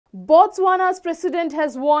Botswana's president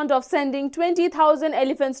has warned of sending 20,000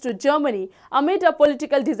 elephants to Germany amid a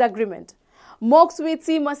political disagreement.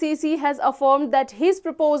 Mokgweetsi Masisi has affirmed that his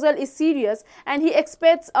proposal is serious and he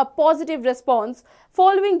expects a positive response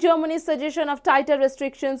following Germany's suggestion of tighter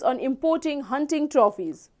restrictions on importing hunting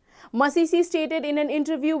trophies. Masisi stated in an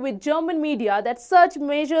interview with German media that such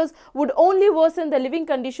measures would only worsen the living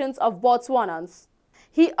conditions of Botswanans.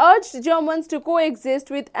 He urged Germans to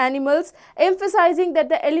coexist with animals, emphasizing that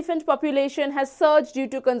the elephant population has surged due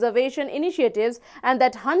to conservation initiatives and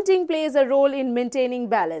that hunting plays a role in maintaining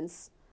balance.